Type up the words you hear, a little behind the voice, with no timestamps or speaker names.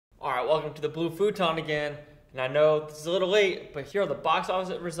Alright, welcome to the Blue Futon again. And I know this is a little late, but here are the box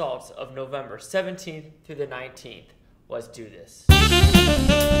office results of November 17th through the 19th. Let's do this.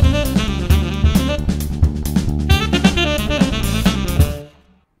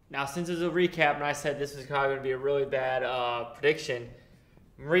 Now, since it's a recap, and I said this was probably going to be a really bad prediction,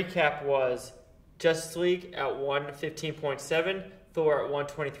 recap was Justice League at 115.7, Thor at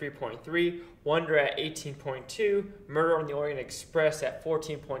 123.3, Wonder at 18.2, Murder on the Orient Express at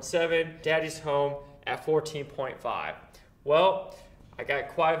 14.7, Daddy's Home at 14.5. Well, I got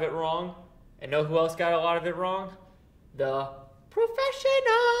quite a bit wrong, and know who else got a lot of it wrong? The professionals!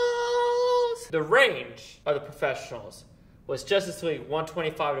 The range of the professionals was Justice League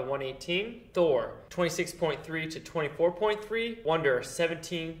 125 to 118, Thor 26.3 to 24.3, Wonder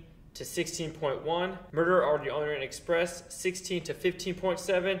 17 to 16.1, Murder on the Orient Express 16 to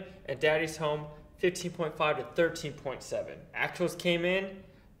 15.7, and Daddy's Home 15.5 to 13.7. Actuals came in.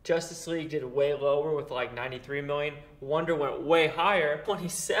 Justice League did way lower with like 93 million. Wonder went way higher,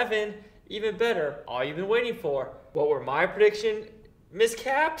 27, even better. All you've been waiting for. What were my prediction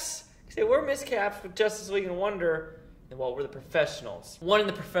miscaps? Because they were miscaps with Justice League and Wonder. And what were the professionals? One in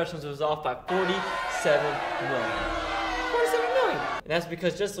the professionals was off by 47 million. 47 million. And that's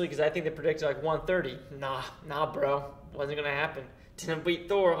because Justice League, because I think they predicted like 130. Nah, bro. Wasn't gonna happen. Didn't beat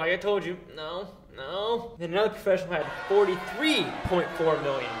Thor, like I told you. No. Then another professional had 43.4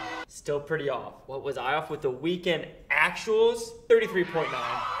 million. Still pretty off. What was I off with the weekend actuals? 33.9.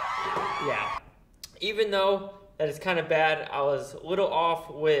 Yeah. Even though that is kind of bad, I was a little off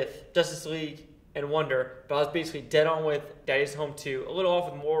with Justice League and Wonder, but I was basically dead on with Daddy's Home 2, a little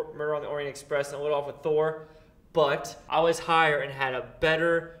off with Murder on the Orient Express, and a little off with Thor, but I was higher and had a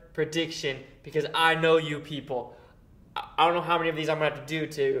better prediction because I know you people. I don't know how many of these I'm going to have to do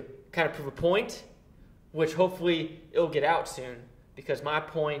to kind of prove a point, which hopefully it'll get out soon because my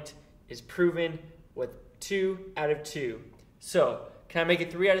point is proven with 2 out of 2. So, can I make it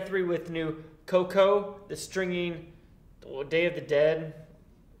 3 out of 3 with new Coco, the stringing Day of the Dead?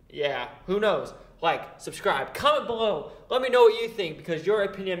 Yeah, who knows? Like, subscribe, comment below. Let me know what you think because your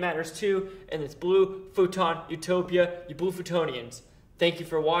opinion matters too. And it's Blue Futon Utopia, you Blue Futonians. Thank you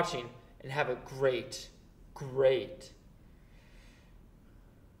for watching and have a great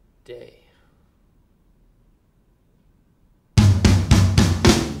day.